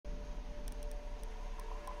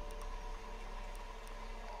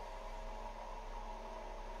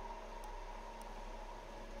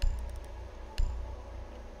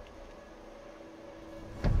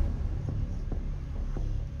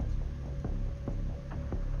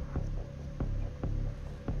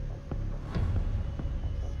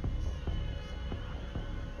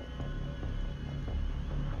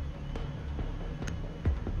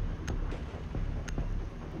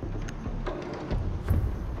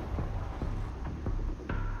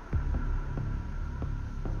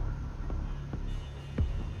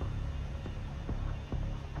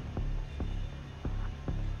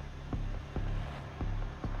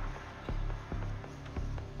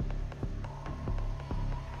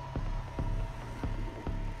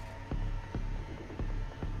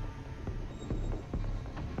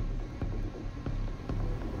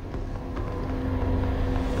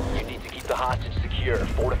secure.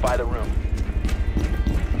 Fortify the room.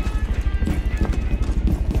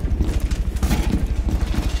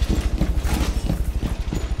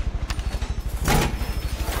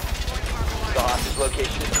 The hostage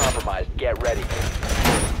location is compromised. Get ready.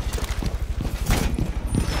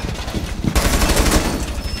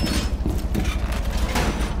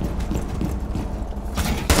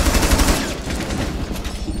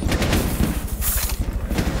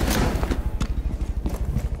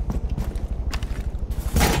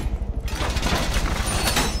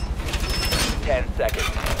 Seconds.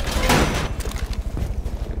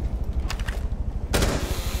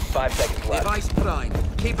 5 seconds left. Device prime.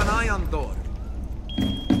 Keep an eye on door.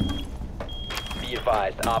 Be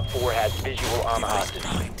advised, Op 4 has visual on the hostage.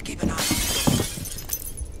 Primed. Keep an eye on door.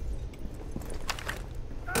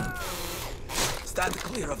 Stand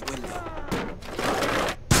clear of window.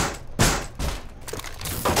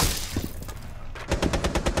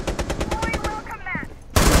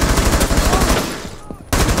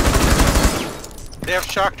 They have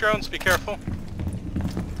shock drones, be careful.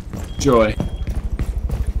 Joy.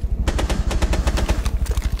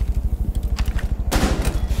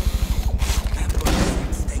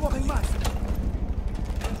 Walking back.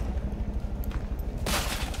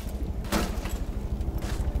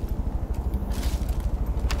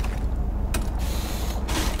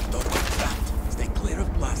 Door trapped. Stay clear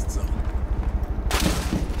of blast zone.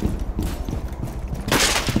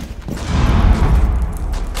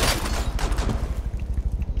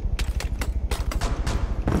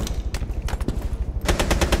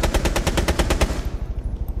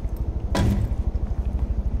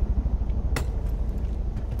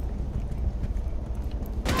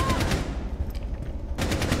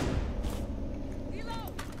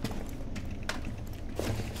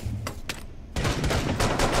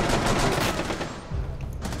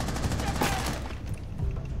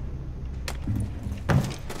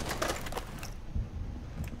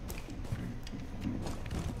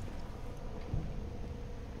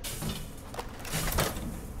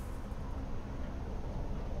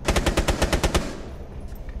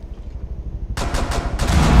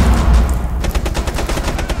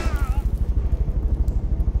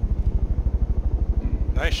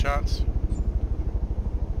 Nice shots.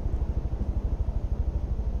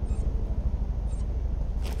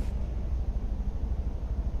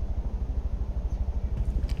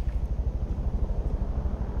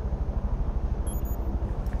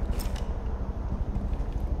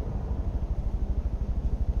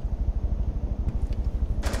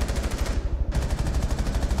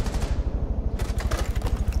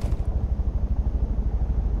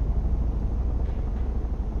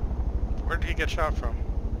 Where did he get shot from?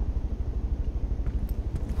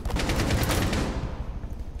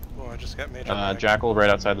 I just got major Jackal right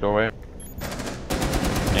outside the doorway.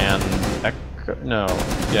 And Echo, no,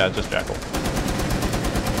 yeah, just Jackal.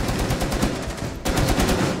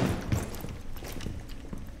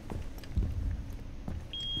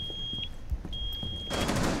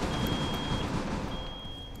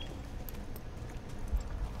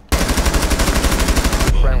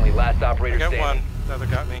 Friendly, last operator I got standing. one. The other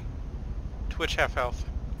got me. Twitch half health.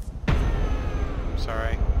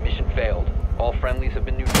 Sorry. Mission failed. All friendlies have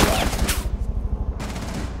been neutralized.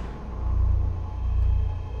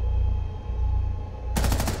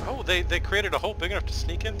 Oh, they created a hole big enough to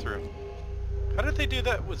sneak in through. How did they do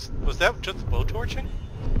that? Was that just blowtorching?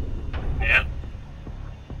 Yeah.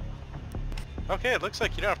 Okay, it looks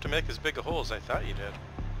like you don't have to make as big a hole as I thought you did.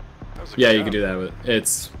 That was a Yeah, good you job. can do that with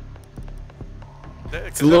it's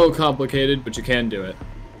It's a little complicated, but you can do it.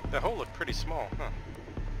 That hole looked pretty small, huh?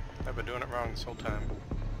 I've been doing it wrong this whole time.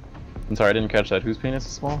 I'm sorry, I didn't catch that. Whose penis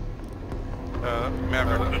is small?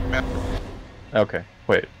 Maverick. Okay,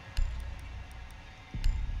 wait.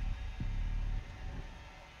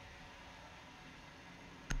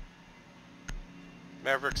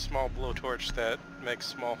 Maverick's small blowtorch that makes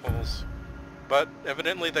small holes. But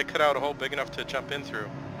evidently they cut out a hole big enough to jump in through.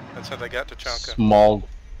 That's how they got to Chanka.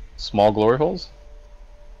 Small glory holes?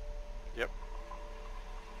 Yep.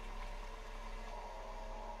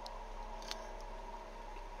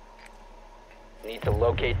 Need to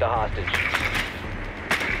locate the hostage.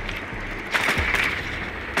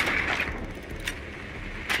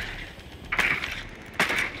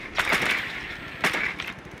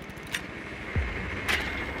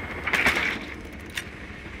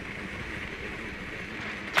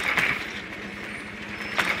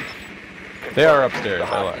 They are upstairs, The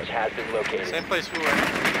I lied. hostage has been located. Same place we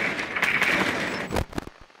were.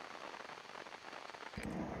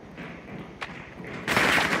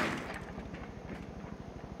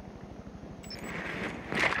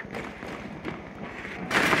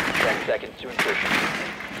 Seconds to insertion.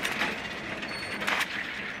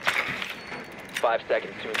 5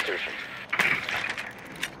 seconds to insertion.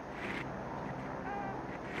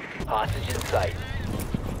 Hostage in sight.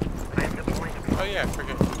 Oh yeah, I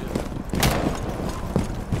forget to do that.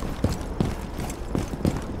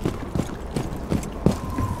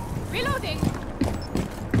 Reloading.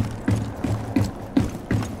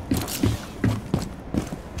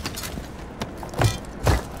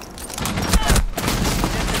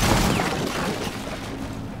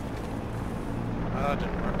 That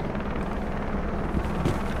didn't work.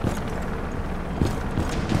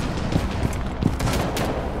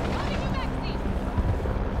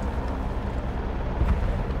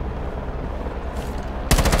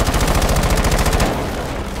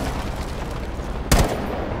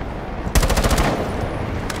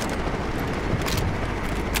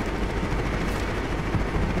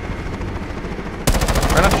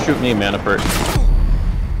 Try not to shoot me, Manafort.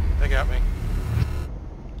 They got me.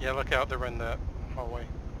 Yeah, look out, they're in that hallway.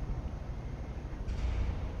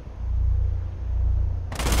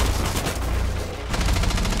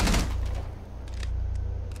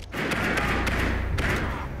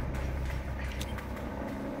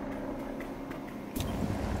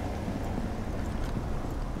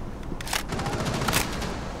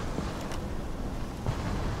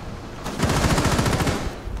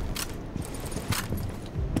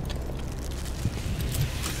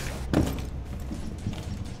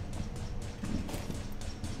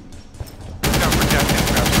 Look out for Captain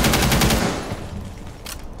Traps.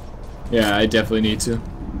 Yeah, I definitely need to.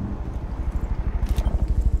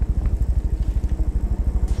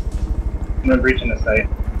 I'm breaching the site.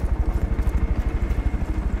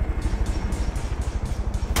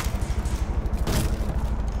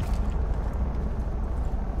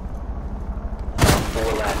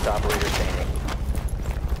 Four last operator standing.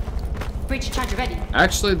 Breach charge ready.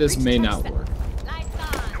 Actually, this may not work. Lights on.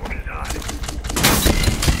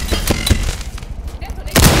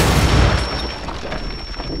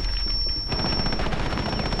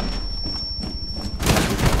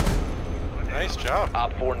 Nice job.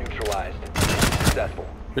 Op 4 neutralized. Successful.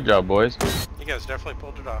 Good job, boys. You guys definitely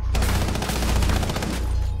pulled it off.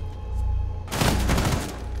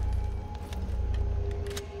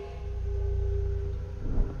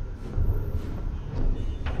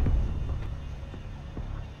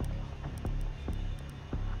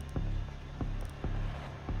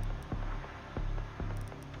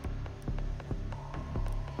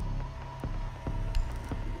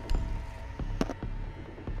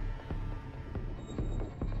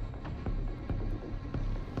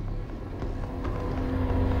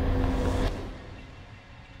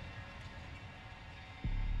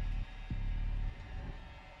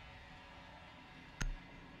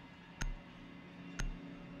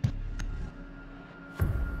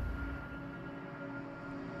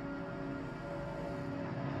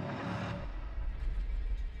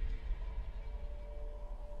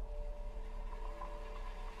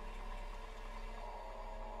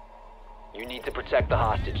 You need to protect the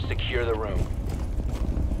hostage. Secure the room.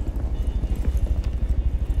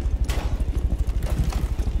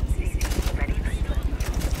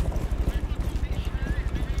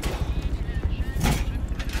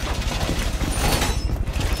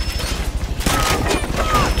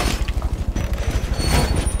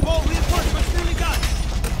 Oh, reinforcements nearly done.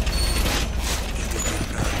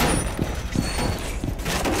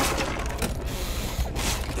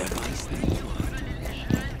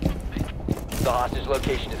 The hostage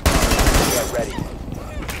location is covered. Get ready.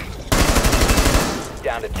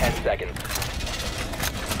 Down to 10 seconds.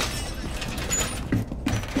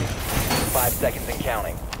 5 seconds and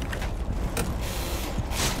counting.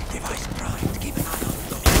 Device primed. Keep an eye on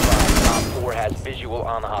them. Op 4 has visual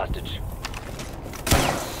on the hostage.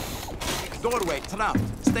 Doorway trapped.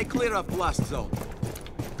 Stay clear of blast zone.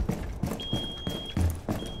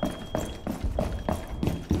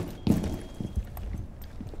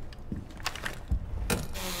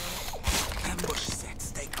 Ambush set.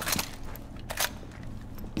 Stay clear.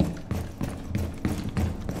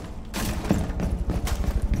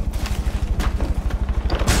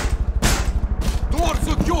 Door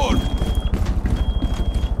secured.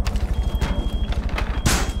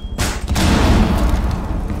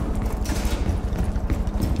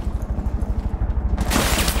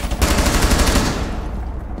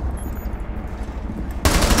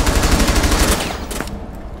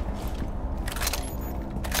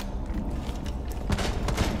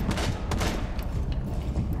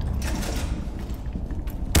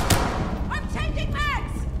 I'm changing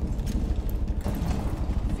mags.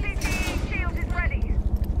 Shield is ready.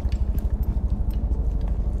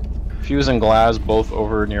 Fuse and glass, both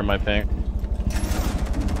over near my ping.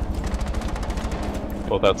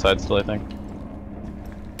 Both outside still, I think.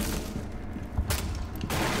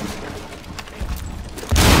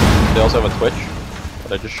 They also have a Twitch,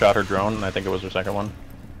 but I just shot her drone, and I think it was her second one.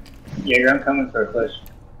 Jaeger, I'm coming for a push.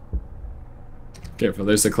 Careful,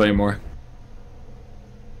 there's the Claymore.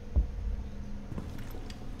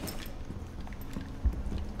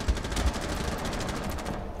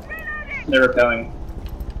 They're repelling.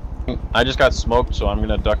 I just got smoked, so I'm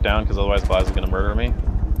gonna duck down, because otherwise Glaz is gonna murder me.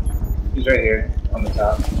 He's right here, on the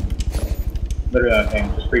top. Literally on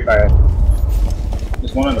thing, just free fire.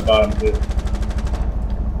 There's one on the bottom too.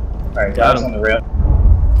 Alright, Got Glaz him. on the rail.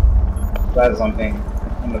 Glaz is on ping.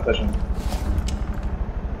 I'm gonna push him.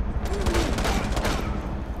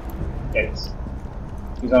 Yikes.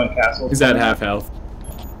 He's on castle. He's at half health.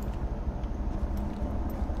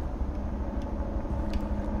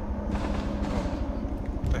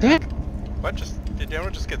 The heck? What? Did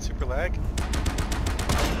anyone just get super lag?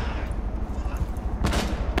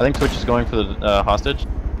 I think Twitch is going for the hostage.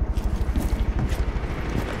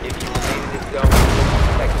 If you remain in this zone, you will be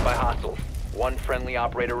detected by hostiles. One friendly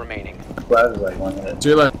operator remaining. Glaz is like one hit. To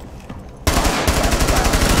your left.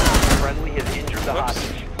 Friendly has injured the Whoops.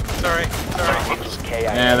 hostage. Sorry. Hostage KIA.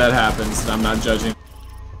 Yeah, that happens. I'm not judging.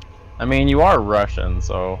 I mean, you are Russian,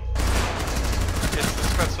 so... It's the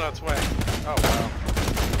Spetsnaz way. Oh, wow.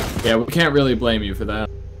 Yeah, we can't really blame you for that.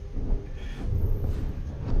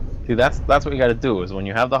 See, that's what you gotta do, is when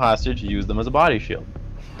you have the hostage, you use them as a body shield.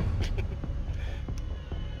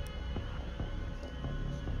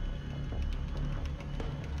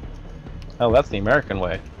 Oh, that's the American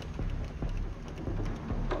way.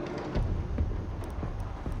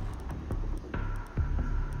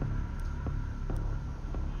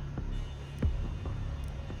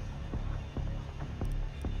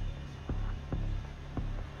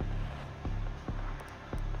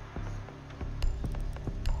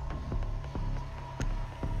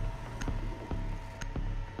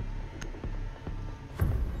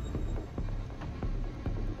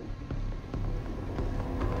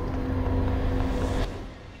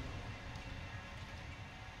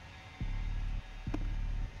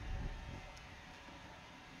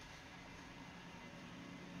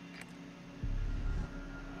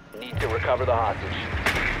 Need to recover the hostage.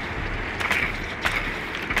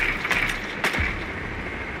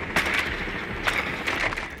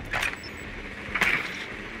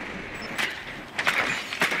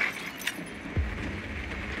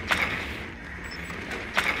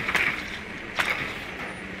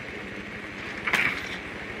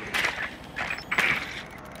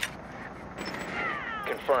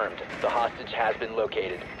 Confirmed. The hostage has been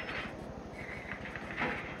located.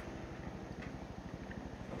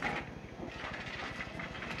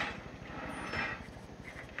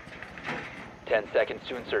 Ten seconds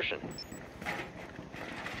to insertion.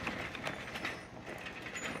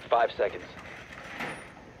 5 seconds.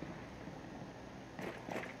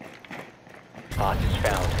 Hostage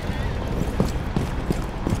found.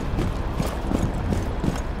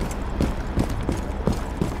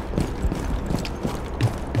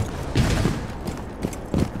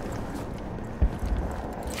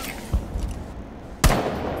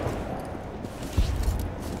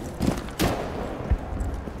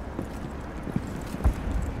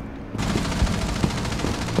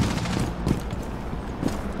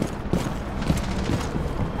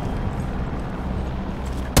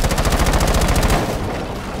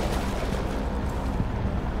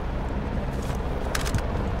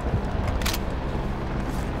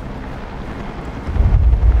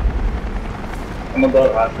 I'm gonna blow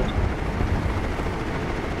the hostage.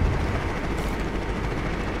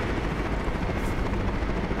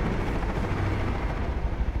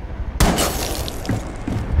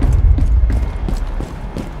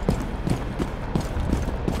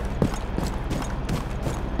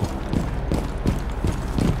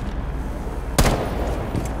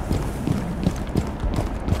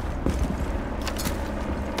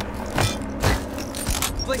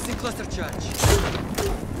 Placing cluster charge.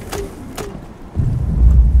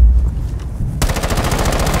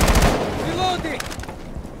 Reloading!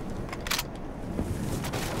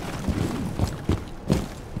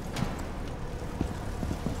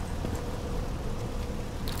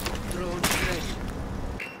 Drone fresh.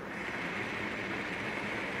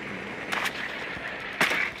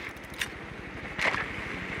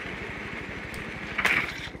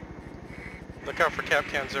 Look out for cap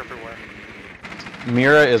cans everywhere.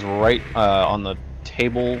 Mira is right on the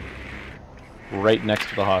table right next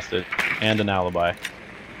to the hostage, and an alibi.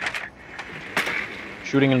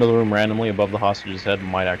 Shooting into the room randomly above the hostage's head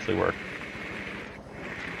might actually work.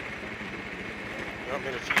 You want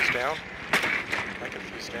me to fuse down? I can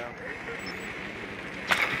fuse down.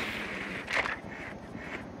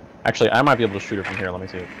 Actually, I might be able to shoot her from here, let me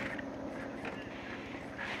see.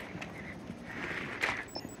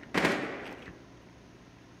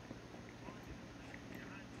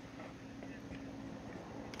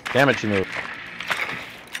 Damn it, she moved.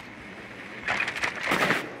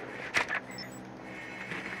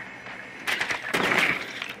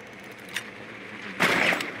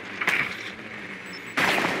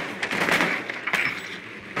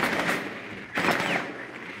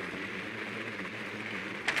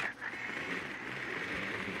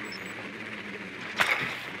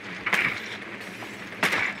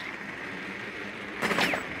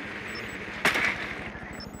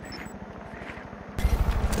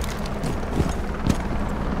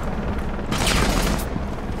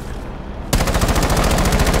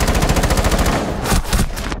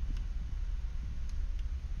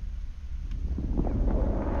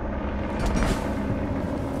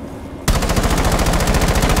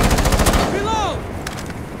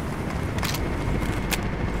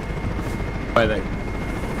 By the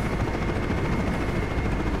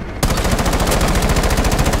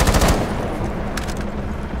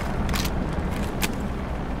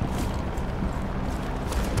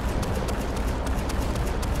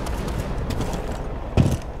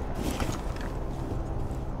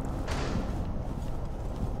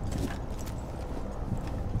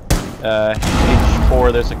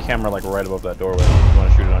H4, there's a camera like right above that doorway. If you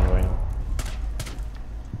want to shoot it on your way in.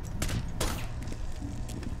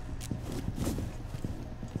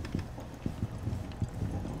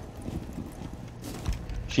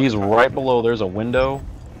 She's right below, there's a window.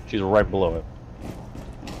 She's right below it.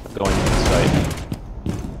 Going inside.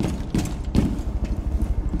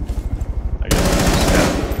 I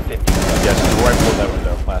guess. 50 Yeah, she's right below that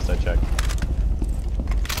window, last I checked.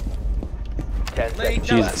 10 seconds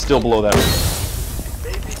She's left. still below that window.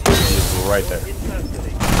 She's right there.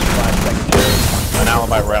 5 seconds. An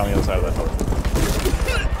alibi right on the other side of that door.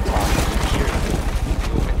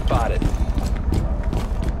 Movement spotted.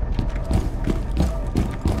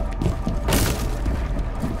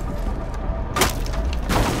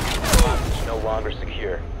 Hostage no longer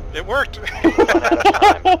secure. It worked! Run out of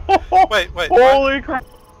time. Wait, what? Holy crap!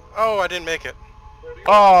 Oh, I didn't make it.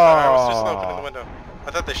 Oh! I was just opening the window.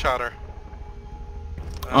 I thought they shot her.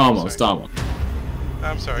 Oh, almost sorry. almost.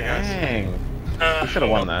 I'm sorry, guys. Dang. I should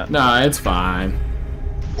have won that. Nah, it's fine.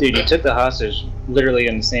 Dude, you took the hostage literally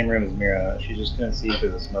in the same room as Mira. She just couldn't see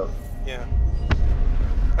through the smoke. Yeah.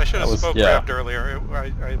 I should have That was- spoke yeah. grabbed earlier.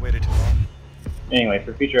 I waited too long. Anyway,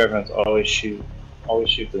 for future reference, always shoot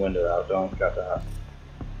the window out. Don't drop the hostage.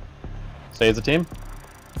 Stay as a team?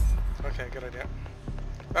 Okay, good idea.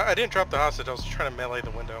 I didn't drop the hostage. I was trying to melee the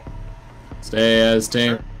window. Stay as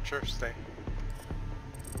team. Sure, stay.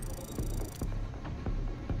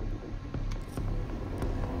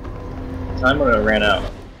 Time would have ran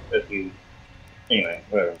out if you. Anyway,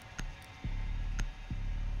 whatever.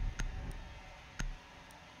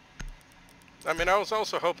 I mean, I was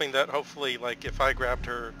also hoping that hopefully, like, if I grabbed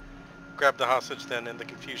the hostage, then in the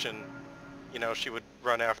confusion, you know, she would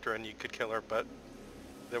run after and you could kill her, but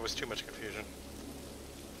there was too much confusion.